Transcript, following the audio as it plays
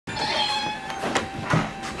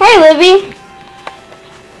Hey, Libby.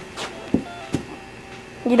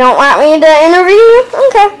 You don't want me to interview you?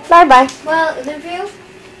 Okay, bye-bye. Well, interview?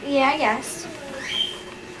 Yeah, I guess.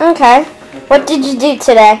 Okay. What did you do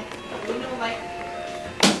today?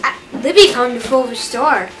 Libby found a full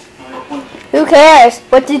restore. Who cares?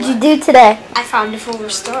 What did you do today? I found a full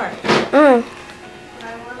restore.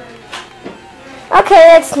 Okay,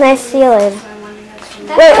 that's nice. See you later.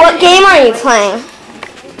 Wait, what game are you playing?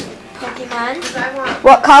 Pokemon.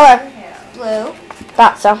 What color? Blue.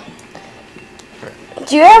 Thought so.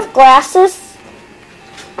 Do you have glasses?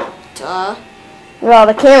 Duh. Well,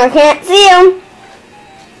 the camera can't see them.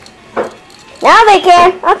 Now they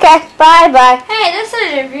can. Okay, bye-bye. Hey, that's not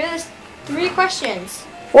an interview. There's 3 questions.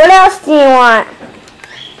 What else do you want?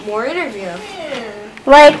 More interview.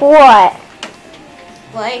 Like what?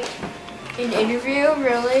 Like, an interview,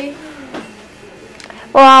 really?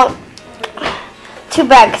 Well, too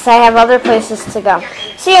bad because I have other places to go.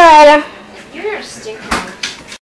 See you later. You're a stick.